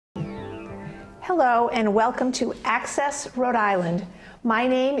Hello and welcome to Access Rhode Island. My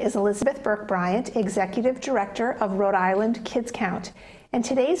name is Elizabeth Burke Bryant, Executive Director of Rhode Island Kids Count. And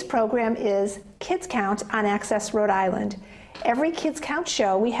today's program is Kids Count on Access Rhode Island. Every Kids Count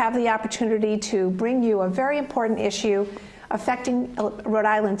show, we have the opportunity to bring you a very important issue affecting Rhode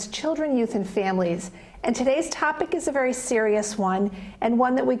Island's children, youth, and families. And today's topic is a very serious one, and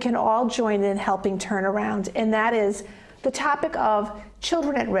one that we can all join in helping turn around, and that is the topic of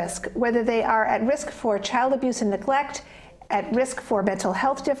children at risk, whether they are at risk for child abuse and neglect, at risk for mental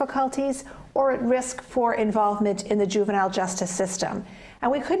health difficulties, or at risk for involvement in the juvenile justice system.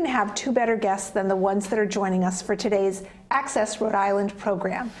 And we couldn't have two better guests than the ones that are joining us for today's Access Rhode Island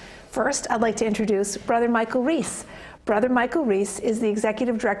program. First, I'd like to introduce Brother Michael Reis. Brother Michael Reis is the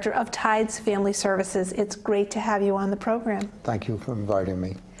Executive Director of Tides Family Services. It's great to have you on the program. Thank you for inviting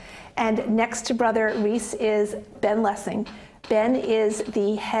me. And next to Brother Reis is Ben Lessing. Ben is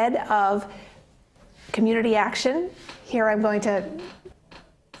the head of Community Action. Here I'm going to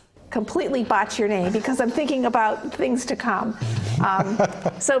completely botch your name because I'm thinking about things to come.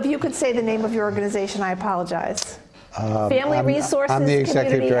 So if you could say the name of your organization, I apologize. Family Resources I'm the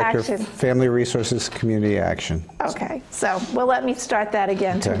Executive Director Action. of Family Resources Community Action. Okay, so well, let me start that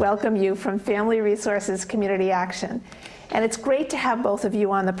again to welcome you from Family Resources Community Action. And it's great to have both of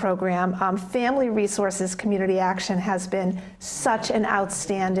you on the program. Family Resources Community Action has been such an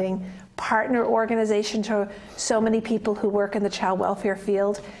outstanding partner organization to so many people who work in the child welfare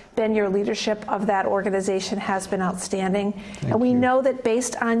field. Ben, your leadership of that organization has been outstanding. And we know that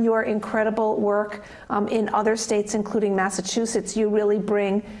based on your incredible work in other states, including Massachusetts, you really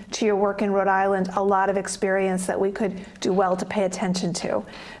bring to your work in Rhode Island a lot of experience that we could do well to pay attention to.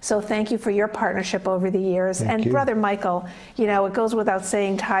 So thank you for your partnership over the years. Thank you. Brother Michael, you know, it goes without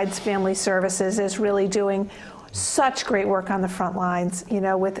saying, Tides Family Services is really doing such great work on the front lines, you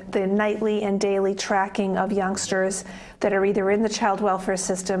know, with the nightly and daily tracking of youngsters that are either in the child welfare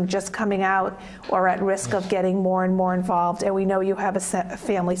system just coming out or at risk of getting more and more involved. And we know you have a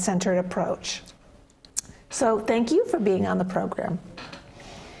family-centered approach. So thank you for being on the program.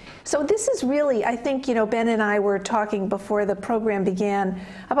 So this is really, I think, you know, Ben and I were talking before the program began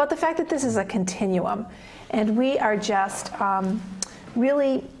about the fact that this is a continuum. And we are just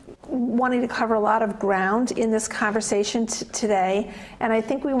really wanting to cover a lot of ground in this conversation today, and I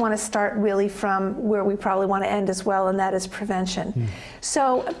think we want to start really from where we probably want to end as well, and that is prevention.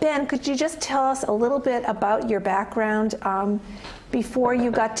 So Ben, could you just tell us a little bit about your background before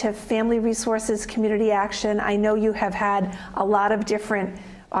you got to Family Resources Community Action? I know you have had a lot of different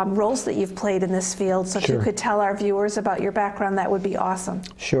roles that you've played in this field, so if you could tell our viewers about your background, that would be awesome.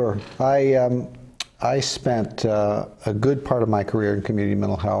 Sure. I spent a good part of my career in community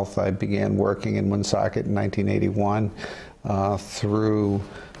mental health. I began working in Woonsocket in 1981 through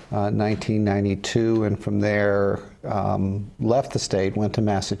 1992, and from there left the state, went to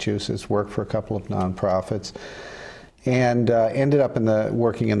Massachusetts, worked for a couple of nonprofits, and ended up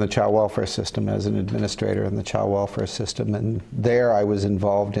working in the child welfare system as an administrator in the child welfare system. And there I was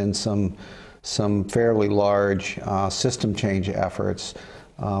involved in some fairly large system change efforts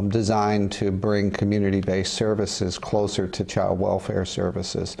designed to bring community-based services closer to child welfare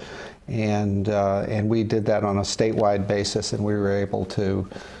services. And we did that on a statewide basis, and we were able to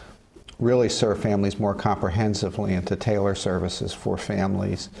really serve families more comprehensively and to tailor services for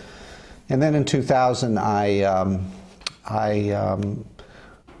families. And then in 2000, I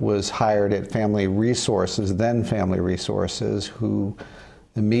was hired at Family Resources, then Family Resources, who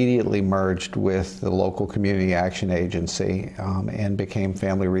immediately merged with the local community action agency and became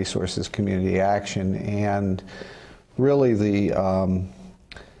Family Resources Community Action. And really the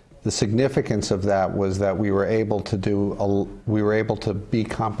significance of that was that we were able to be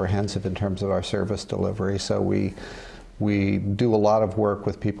comprehensive in terms of our service delivery. So we do a lot of work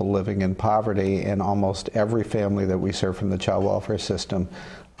with people living in poverty, and almost every family that we serve from the child welfare system,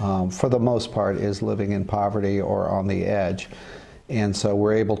 for the most part, is living in poverty or on the edge. And so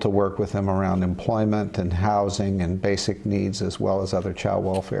we're able to work with them around employment and housing and basic needs, as well as other child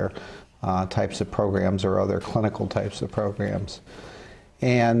welfare types of programs or other clinical types of programs.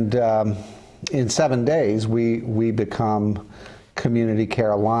 And in 7 days, we become Community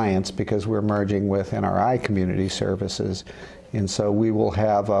Care Alliance because we're merging with NRI Community Services. And so we will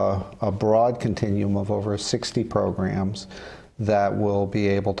have a broad continuum of over 60 programs that will be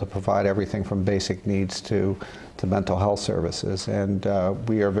able to provide everything from basic needs to mental health services. And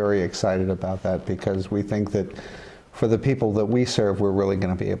we are very excited about that because we think that for the people that we serve, we're really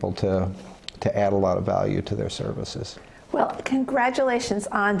going to be able to add a lot of value to their services. Well, congratulations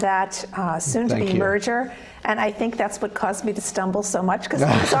on that soon-to-be merger. And I think that's what caused me to stumble so much, because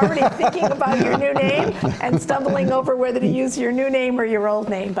I was already thinking about your new name and stumbling over whether to use your new name or your old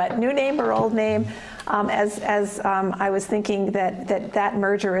name. But new name or old name, I was thinking that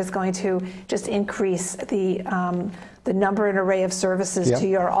merger is going to just increase the number and array of services to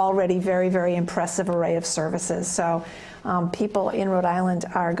your already very, very impressive array of services. So people in Rhode Island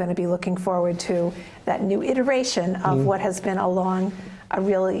are going to be looking forward to that new iteration of what has been a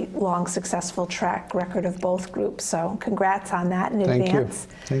really long, successful track record of both groups. So congrats on that in advance.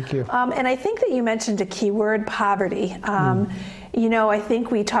 Thank you. And I think that you mentioned a key word, poverty. You know, I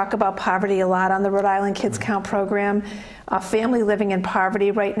think we talk about poverty a lot on the Rhode Island Kids Count program. A family living in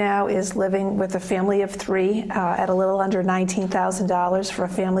poverty right now is living with a family of 3 at a little under $19,000 for a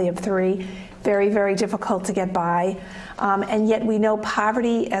family of 3. Very, very difficult to get by. And yet we know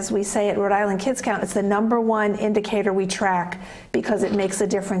poverty, as we say at Rhode Island Kids Count, it's the #1 indicator we track because it makes a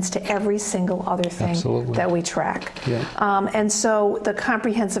difference to every single other thing that we track. And so the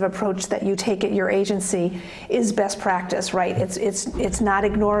comprehensive approach that you take at your agency is best practice, right? It's not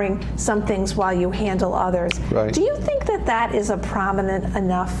ignoring some things while you handle others. Do you think that that is a prominent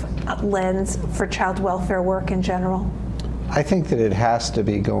enough lens for child welfare work in general? I think that it has to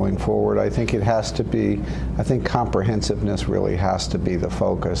be going forward. I think it has to be, I think comprehensiveness really has to be the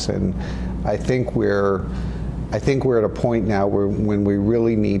focus. And I think we're at a point now when we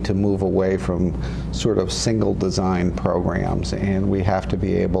really need to move away from sort of single design programs, and we have to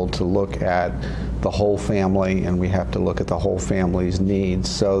be able to look at the whole family, and we have to look at the whole family's needs,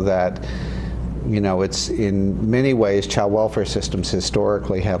 so that, you know, it's in many ways child welfare systems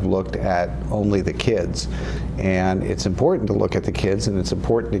historically have looked at only the kids. And it's important to look at the kids, and it's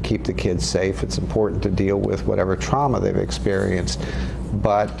important to keep the kids safe. It's important to deal with whatever trauma they've experienced.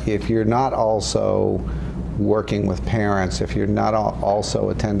 But if you're not also working with parents, if you're not also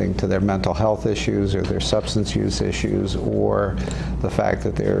attending to their mental health issues or their substance use issues, or the fact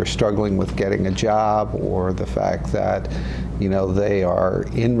that they're struggling with getting a job, or the fact that, you know, they are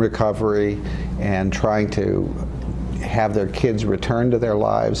in recovery and trying to have their kids return to their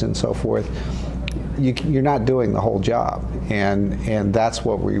lives and so forth, you're not doing the whole job. And that's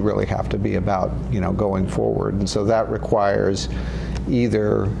what we really have to be about, you know, going forward. And so that requires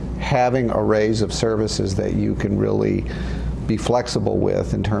either having arrays of services that you can really be flexible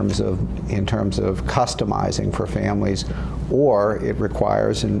with in terms of customizing for families, or it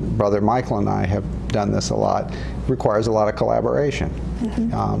requires, and Brother Michael and I have done this a lot, requires a lot of collaboration.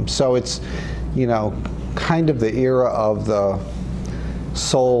 So it's, you know, kind of the era of the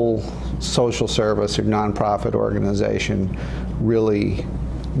sole social service or nonprofit organization really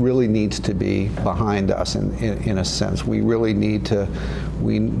needs to be behind us in a sense. We really need to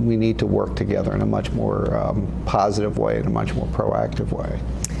we need to work together in a much more positive way, in a much more proactive way.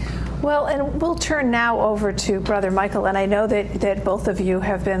 Well, and we'll turn now over to Brother Michael, and I know that both of you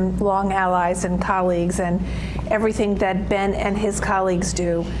have been long allies and colleagues, and everything that Ben and his colleagues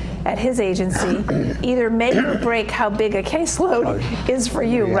do at his agency either make or break how big a caseload is for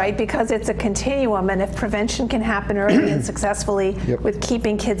you, right? Because it's a continuum, and if prevention can happen early and successfully with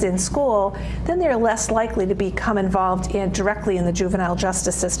keeping kids in school, then they're less likely to become involved directly in the juvenile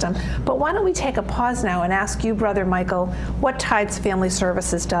justice system. But why don't we take a pause now and ask you, Brother Michael, what Tides Family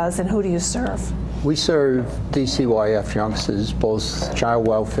Services does, and who do you serve? We serve DCYF youngsters, both child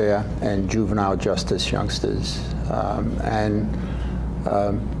welfare and juvenile justice youngsters.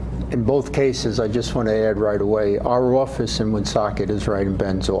 In both cases, I just want to add right away, our office in Woonsocket is right in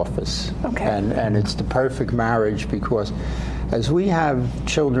Ben's office. And it's the perfect marriage, because as we have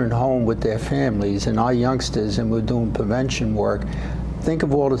children home with their families and our youngsters, and we're doing prevention work, think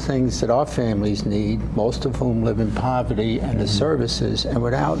of all the things that our families need, most of whom live in poverty, and the services. And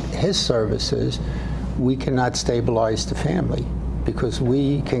without his services, we cannot stabilize the family, because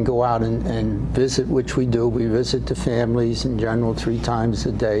we can go out and visit, which we do. We visit the families in general 3 times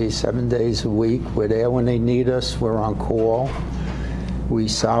a day, 7 days a week. We're there when they need us. We're on call. We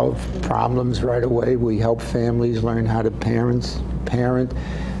solve problems right away. We help families learn how to parent,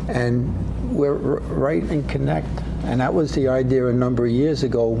 and we're right and connect. And that was the idea a number of years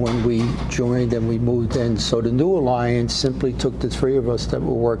ago when we joined and we moved in. So the new alliance simply took the 3 of us that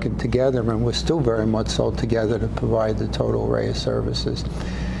were working together, and we're still very much so together, to provide the total array of services.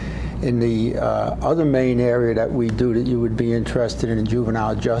 In the other main area that we do that you would be interested in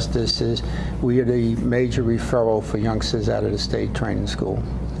juvenile justice is we are the major referral for youngsters out of the state training school.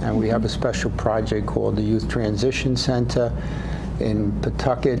 And we have a special project called the Youth Transition Center. In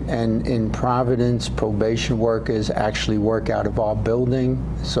Pawtucket and in Providence, probation workers actually work out of our building.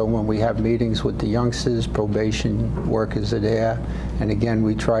 So when we have meetings with the youngsters, probation workers are there. And again,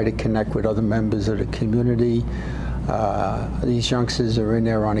 we try to connect with other members of the community. These youngsters are in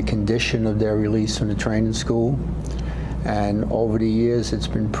there on a condition of their release from the training school. And over the years, it's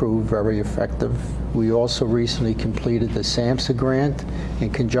been proved very effective. We also recently completed the SAMHSA grant in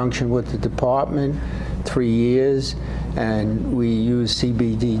conjunction with the department, 3 years, and we use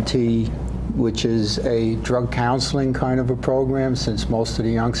CBDT, which is a drug counseling kind of a program, since most of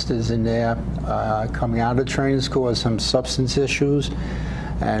the youngsters in there coming out of training school have some substance issues.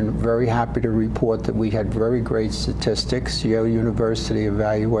 And very happy to report that we had very great statistics. Yale University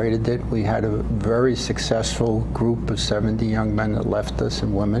evaluated it. We had a very successful group of 70 young men that left us,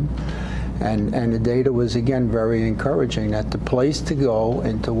 and women. And the data was, again, very encouraging that the place to go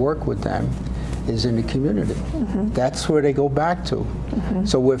and to work with them is in the community. That's where they go back to.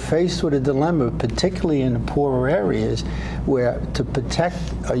 So we're faced with a dilemma, particularly in the poorer areas, where to protect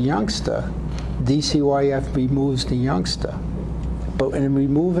a youngster, DCYF removes the youngster. But in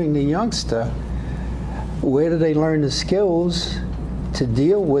removing the youngster, where do they learn the skills to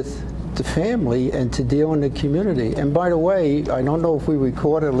deal with the family and to deal in the community? And by the way, I don't know if we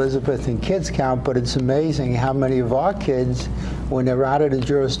recorded Elizabeth in kids count, but it's amazing how many of our kids, when they're out of the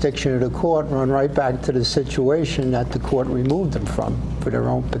jurisdiction of the court, run right back to the situation that the court removed them from for their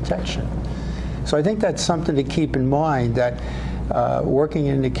own protection. So I think that's something to keep in mind, that working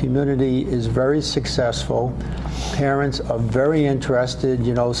in the community is very successful. Parents are very interested.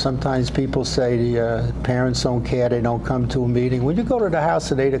 You know, sometimes people say the parents don't care, they don't come to a meeting. When you go to the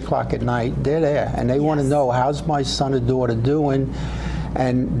house at 8 o'clock at night, they're there, and they want to know, how's my son or daughter doing?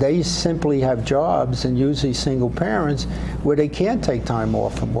 And they simply have jobs, and usually single parents, where they can't take time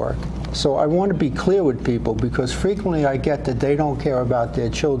off from work. So I want to be clear with people, because frequently I get that they don't care about their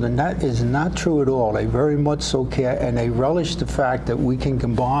children. That is not true at all. They very much so care, and they relish the fact that we can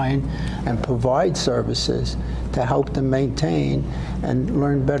combine and provide services to help them maintain and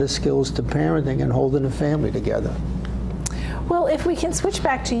learn better skills to parenting and holding a family together. Well, if we can switch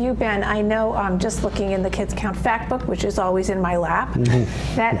back to you, Ben, I know just looking in the Kids Count Fact Book, which is always in my lap,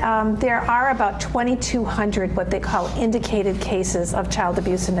 that there are about 2,200 what they call indicated cases of child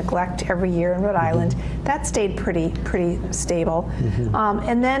abuse and neglect every year in Rhode Island. That stayed pretty stable.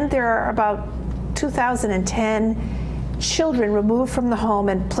 And then there are about 2010 children removed from the home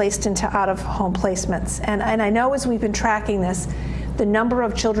and placed into out-of-home placements. And I know as we've been tracking this, the number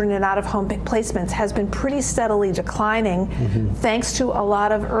of children in out-of-home placements has been pretty steadily declining, thanks to a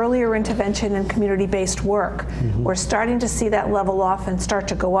lot of earlier intervention and community-based work. We're starting to see that level off and start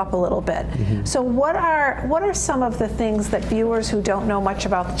to go up a little bit. So what are some of the things that viewers who don't know much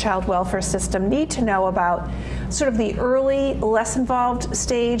about the child welfare system need to know about sort of the early, less involved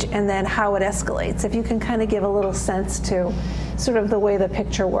stage, and then how it escalates? If you can kind of give a little sense to sort of the way the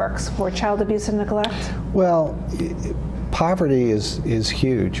picture works for child abuse and neglect. Well, poverty is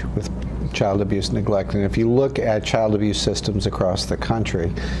huge with child abuse and neglect, and if you look at child abuse systems across the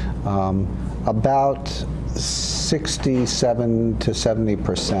country, about 67 to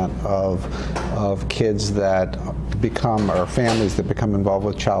 70% of kids that become, or families that become involved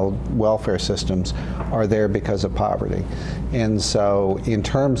with child welfare systems, are there because of poverty. And so in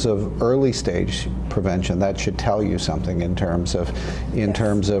terms of early stage prevention, that should tell you something in terms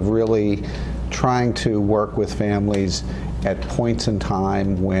of really trying to work with families at points in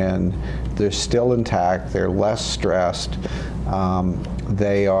time when they're still intact, they're less stressed,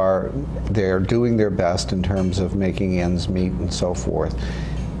 they're doing their best in terms of making ends meet and so forth.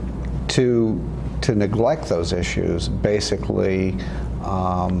 To neglect those issues basically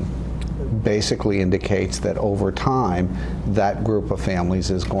indicates that over time that group of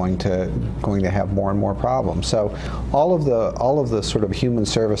families is going to have more and more problems. So all of the sort of human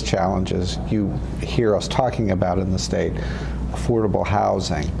service challenges you hear us talking about in the state, affordable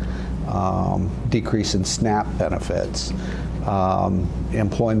housing, decrease in SNAP benefits,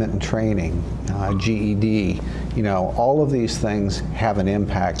 employment and training, GED, all of these things have an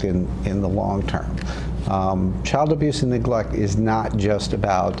impact in the long term. Child abuse and neglect is not just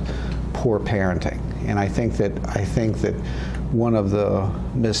about poor parenting, and I think that one of the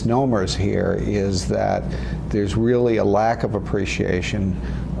misnomers here is that there's really a lack of appreciation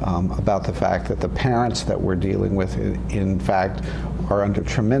about the fact that the parents that we're dealing with, in fact, are under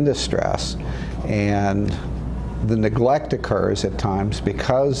tremendous stress, and the neglect occurs at times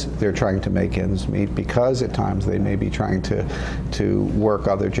because they're trying to make ends meet, because at times they may be trying to work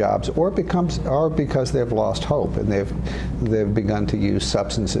other jobs, or because they've lost hope and they've begun to use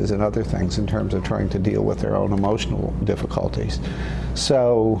substances and other things in terms of trying to deal with their own emotional difficulties.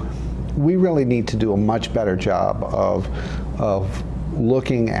 So we really need to do a much better job of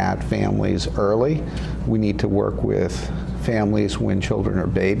looking at families early. We need to work with families when children are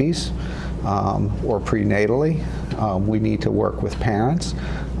babies, or prenatally. We need to work with parents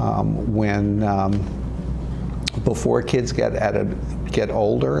before kids get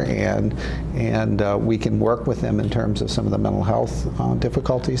older, and we can work with them in terms of some of the mental health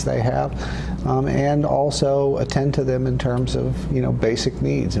difficulties they have, and also attend to them in terms of basic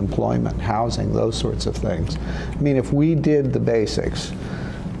needs, employment, housing, those sorts of things. I mean, if we did the basics,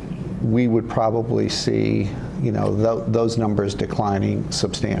 we would probably see those numbers declining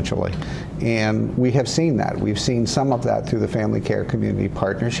substantially. And we have seen that. We've seen some of that through the Family Care Community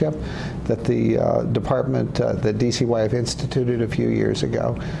Partnership that the department, that DCYF instituted a few years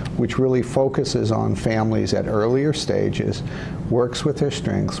ago, which really focuses on families at earlier stages, works with their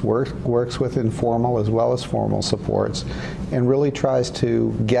strengths, works with informal as well as formal supports, and really tries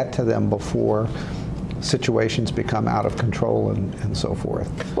to get to them before situations become out of control and so forth.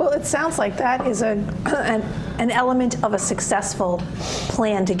 Well, it sounds like that is an element of a successful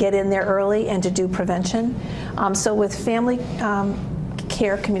plan to get in there early and to do prevention. So with Family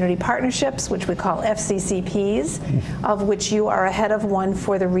Care Community Partnerships, which we call FCCPs, of which you are ahead of one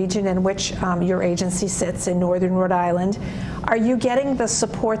for the region in which your agency sits in northern Rhode Island, are you getting the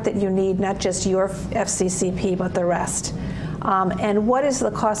support that you need, not just your FCCP, but the rest? And what is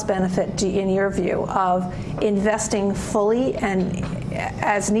the cost benefit, in your view, of investing fully and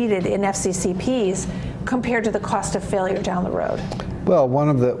as needed in FCCPs compared to the cost of failure down the road? Well, one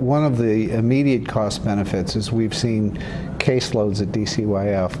of the immediate cost benefits is we've seen caseloads at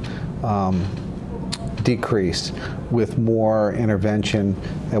DCYF decrease with more intervention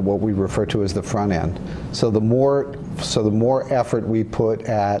at what we refer to as the front end. So the more effort we put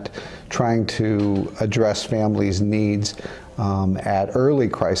at trying to address families' needs at early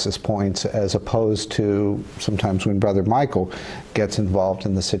crisis points, as opposed to sometimes when Brother Michael gets involved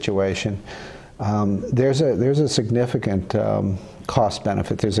in the situation, there's a significant cost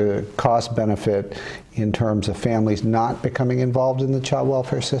benefit. There's a cost benefit in terms of families not becoming involved in the child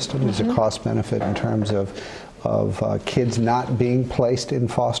welfare system. There's a cost benefit in terms of kids not being placed in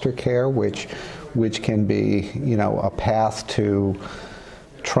foster care, which can be a path to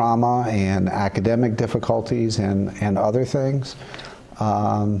trauma and academic difficulties and other things.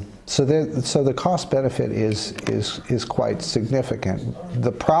 So the cost benefit is quite significant.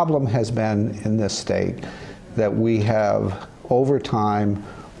 The problem has been in this state that we have over time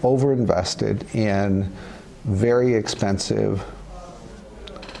overinvested in very expensive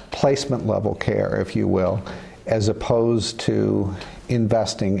placement level care, if you will, as opposed to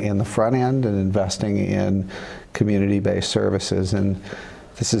investing in the front end and investing in community-based services. And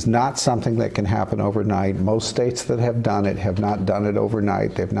this is not something that can happen overnight. Most states that have done it have not done it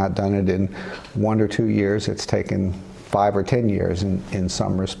overnight. They've not done it in 1 or 2 years. It's taken 5 or 10 years in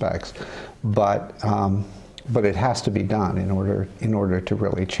some respects. But it has to be done in order to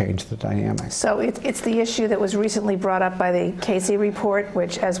really change the dynamic. So it's the issue that was recently brought up by the Casey report,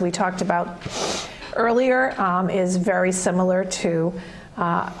 which, as we talked about earlier, is very similar to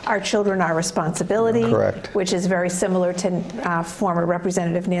Our Children, Our Responsibility, correct, which is very similar to former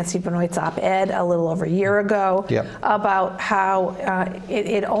Representative Nancy Benoit's op-ed a little over a year ago, yep, about how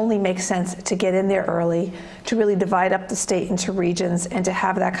it only makes sense to get in there early, to really divide up the state into regions, and to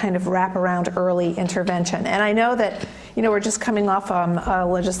have that kind of wraparound early intervention. And I know that we're just coming off a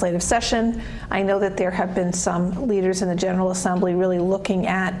legislative session. I know that there have been some leaders in the General Assembly really looking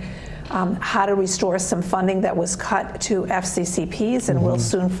at how to restore some funding that was cut to FCCPs, and we'll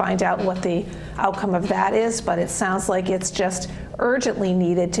soon find out what the outcome of that is, but it sounds like it's just urgently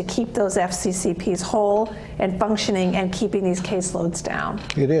needed to keep those FCCPs whole and functioning and keeping these caseloads down.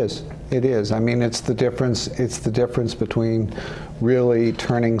 It is. It is. I mean, it's the difference between really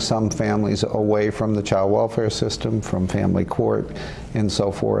turning some families away from the child welfare system, from family court and so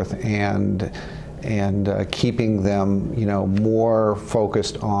forth, and keeping them, more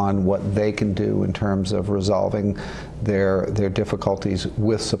focused on what they can do in terms of resolving their difficulties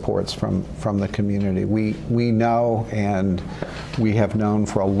with supports from the community. We know, and we have known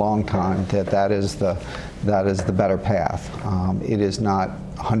for a long time, that is the better path. It is not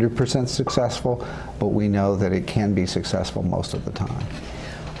 100% successful, but we know that it can be successful most of the time.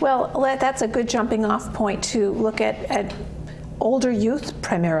 Well, that's a good jumping off point to look at older youth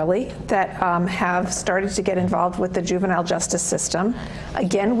primarily that have started to get involved with the juvenile justice system.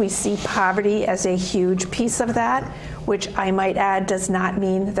 Again, we see poverty as a huge piece of that, which I might add does not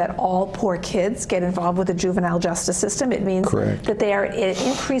mean that all poor kids get involved with the juvenile justice system. It means that they are at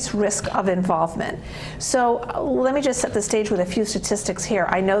increased risk of involvement. So let me just set the stage with a few statistics here.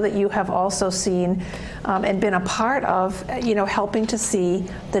 I know that you have also seen and been a part of, helping to see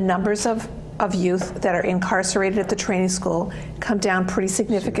the numbers of youth that are incarcerated at the training school come down pretty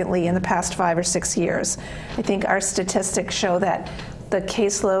significantly in the past 5 or 6 years. I think our statistics show that the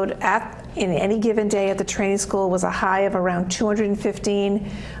caseload in any given day at the training school was a high of around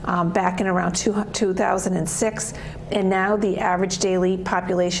 215 back in around 2006, and now the average daily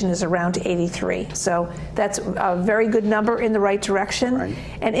population is around 83. So that's a very good number in the right direction. Right.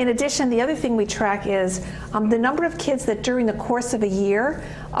 And in addition, the other thing we track is the number of kids that during the course of a year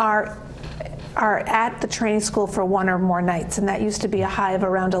are at the training school for 1 or more nights, and that used to be a high of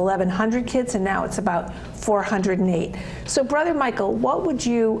around 1,100 kids, and now it's about 408. So, Brother Michael, what would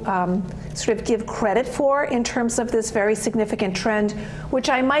you sort of give credit for in terms of this very significant trend, which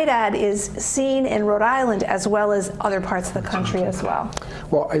I might add is seen in Rhode Island as well as other parts of the country as well?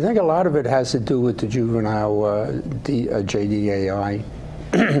 Well, I think a lot of it has to do with the juvenile JDAI.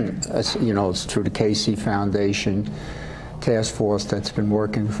 It's through the Casey Foundation task force that's been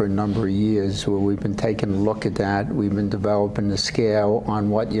working for a number of years, where we've been taking a look at that. We've been developing the scale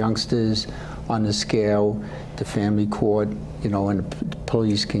on what youngsters on the scale the family court, and the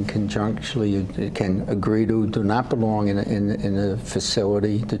police can agree to do not belong in a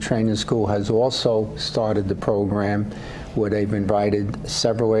facility. The training school has also started the program where they've invited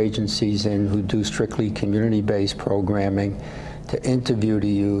several agencies in who do strictly community-based programming to interview the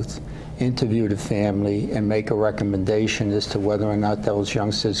youth, interview the family, and make a recommendation as to whether or not those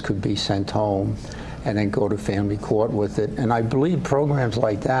youngsters could be sent home, and then go to family court with it. And I believe programs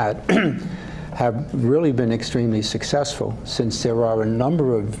like that have really been extremely successful, since there are a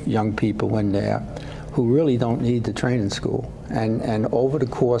number of young people in there who really don't need the training school. And over the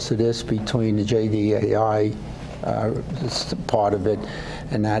course of this, between the JDAI part of it,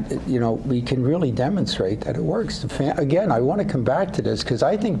 and that, we can really demonstrate that it works. Again, I want to come back to this because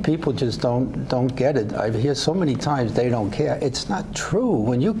I think people just don't get it. I hear so many times they don't care. It's not true.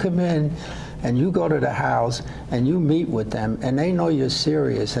 When you come in and you go to the house and you meet with them and they know you're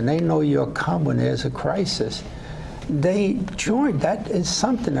serious and they know you'll come when there's a crisis, they join. That is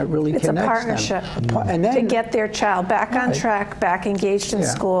something that really connects them. It's a partnership to get their child back on track, back engaged in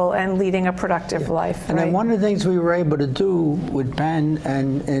school, and leading a productive life. And then one of the things we were able to do with Ben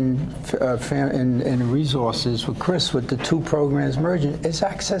and resources with Chris, with the two programs merging, is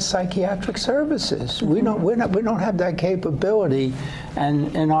access psychiatric services. We don't have that capability,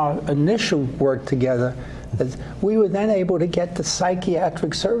 and in our initial work together, we were then able to get the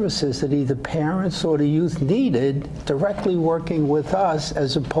psychiatric services that either parents or the youth needed directly working with us,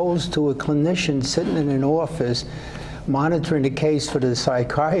 as opposed to a clinician sitting in an office monitoring the case for the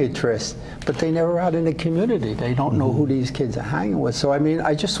psychiatrist, but they never out in the community. They don't know who these kids are hanging with. So, I mean,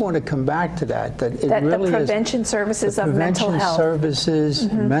 I just want to come back to that it really the prevention services of mental health. Services,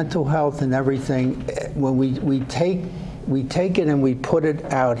 mental health, and everything. When we take it and we put it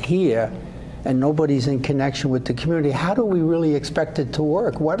out here, and nobody's in connection with the community, how do we really expect it to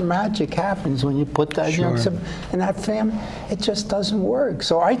work? What magic happens when you put that youngster in that family? It just doesn't work.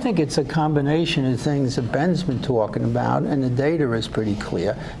 So I think it's a combination of things that Ben's been talking about, and the data is pretty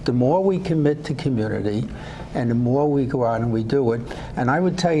clear. The more we commit to community, and the more we go out and we do it. And I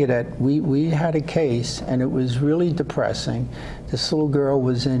would tell you that we had a case, and it was really depressing. This little girl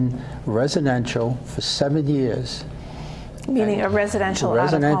was in residential for 7 years. Meaning a residential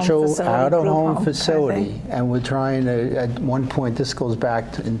out-of-home facility. And we're trying to, at one point, this goes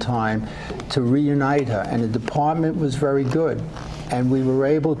back in time, to reunite her. And the department was very good. And we were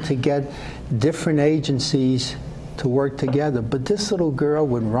able to get different agencies to work together. But this little girl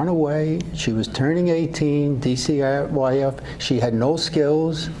would run away. She was turning 18, DCYF. She had no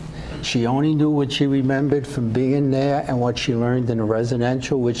skills. She only knew what she remembered from being there and what she learned in a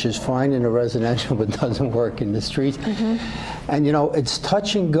residential, which is fine in a residential but doesn't work in the streets. And it's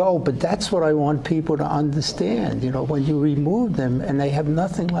touch and go, but that's what I want people to understand. When you remove them and they have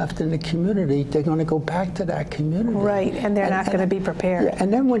nothing left in the community, they're going to go back to that community. Right, and they're not going to be prepared. Yeah,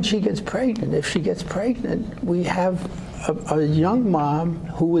 and then when she gets pregnant, if she gets pregnant, we have a young mom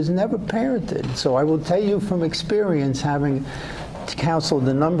who was never parented. So I will tell you from experience, having counseled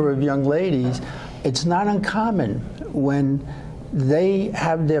a number of young ladies, it's not uncommon when they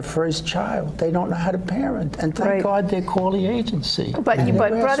have their first child. They don't know how to parent. And thank God they call the agency. But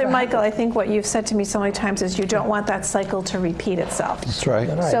Brother Michael, I think what you've said to me so many times is you don't want that cycle to repeat itself. That's right.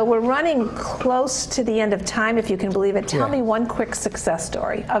 So we're running close to the end of time, if you can believe it. Tell me one quick success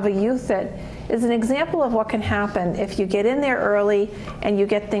story of a youth that is an example of what can happen if you get in there early and you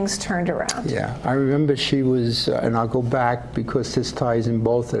get things turned around. Yeah, I remember she was, and I'll go back because this ties in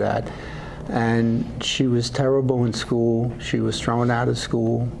both of that, and she was terrible in school. She was thrown out of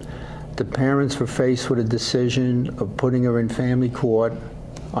school. The parents were faced with a decision of putting her in family court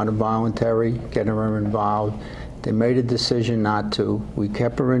on a voluntary, getting her involved. They made a decision not to. We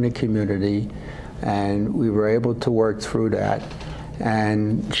kept her in the community, and we were able to work through that.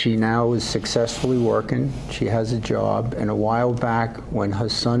 And she now is successfully working. She has a job. And a while back, when her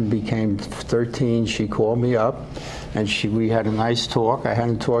son became 13, she called me up, and we had a nice talk. I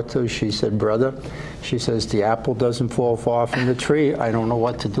hadn't talked to her. She said, "Brother," she says, "the apple doesn't fall far from the tree. I don't know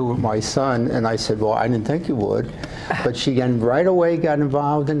what to do with my son." And I said, "Well, I didn't think you would." But she right away got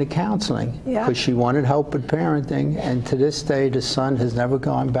involved in the counseling because she wanted help with parenting. And to this day, the son has never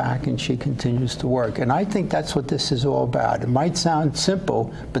gone back, and she continues to work. And I think that's what this is all about. It might sound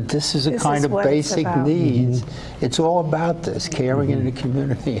simple, but this is a kind of basic needs. It's all about this, caring in the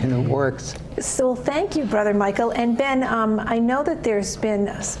community, and it works. So thank you, Brother Michael. And Ben, I know that there's been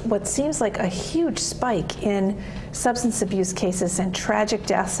what seems like a huge spike in substance abuse cases and tragic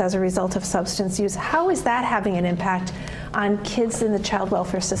deaths as a result of substance use. How is that having an impact on kids in the child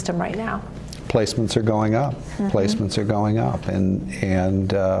welfare system right now? Placements are going up. Placements are going up, and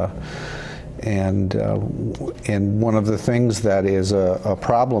one of the things that is a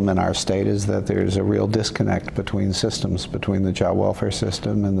problem in our state is that there's a real disconnect between systems, between the child welfare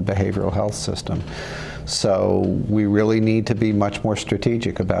system and the behavioral health system. So we really need to be much more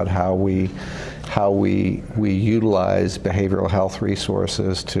strategic about how we utilize behavioral health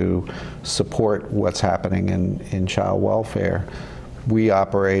resources to support what's happening in child welfare. We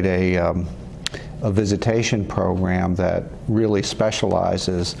operate a visitation program that really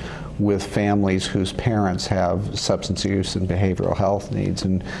specializes with families whose parents have substance use and behavioral health needs,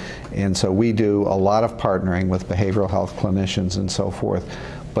 and so we do a lot of partnering with behavioral health clinicians and so forth.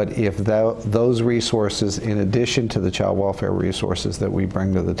 But if those resources, in addition to the child welfare resources that we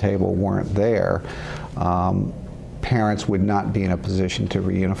bring to the table, weren't there, parents would not be in a position to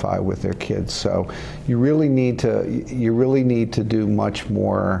reunify with their kids. So you really need to do much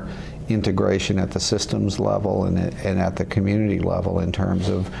more integration at the systems level and at the community level in terms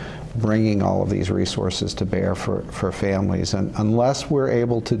of bringing all of these resources to bear for families. And unless we're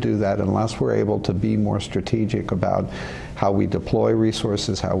able to do that, unless we're able to be more strategic about how we deploy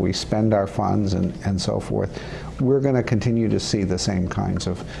resources, how we spend our funds, and so forth, we're going to continue to see the same kinds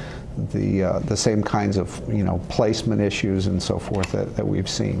of placement issues and so forth that we've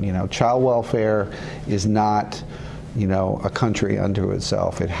seen. Child welfare is not a country unto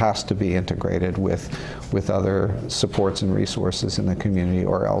itself. It has to be integrated with other supports and resources in the community,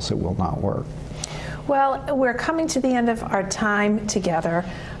 or else it will not work. Well, we're coming to the end of our time together.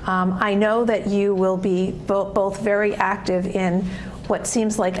 I know that you will be both very active in what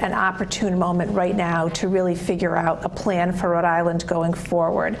seems like an opportune moment right now to really figure out a plan for Rhode Island going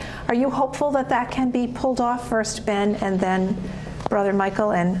forward. Are you hopeful that that can be pulled off, first Ben and then Brother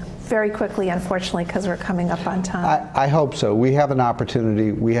Michael? And very quickly, unfortunately, because we're coming up on time. I hope so. We have an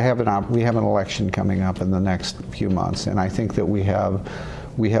opportunity. We have an election coming up in the next few months, and I think that we have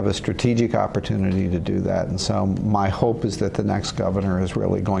a strategic opportunity to do that. And so my hope is that the next governor is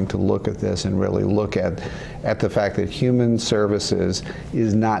really going to look at this and really look at the fact that human services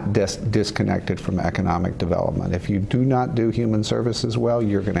is not disconnected from economic development. If you do not do human services well,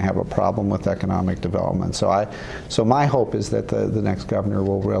 you're going to have a problem with economic development. So my hope is that the next governor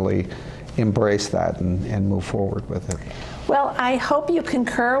will really embrace that and move forward with it. Well, I hope you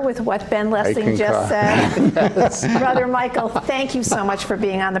concur with what Ben Lessing just said. Yes. Brother Michael, thank you so much for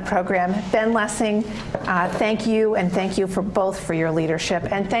being on the program. Ben Lessing, thank you, and thank you for your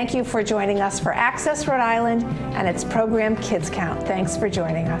leadership. And thank you for joining us for Access Rhode Island and its program Kids Count. Thanks for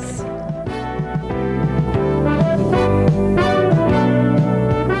joining us.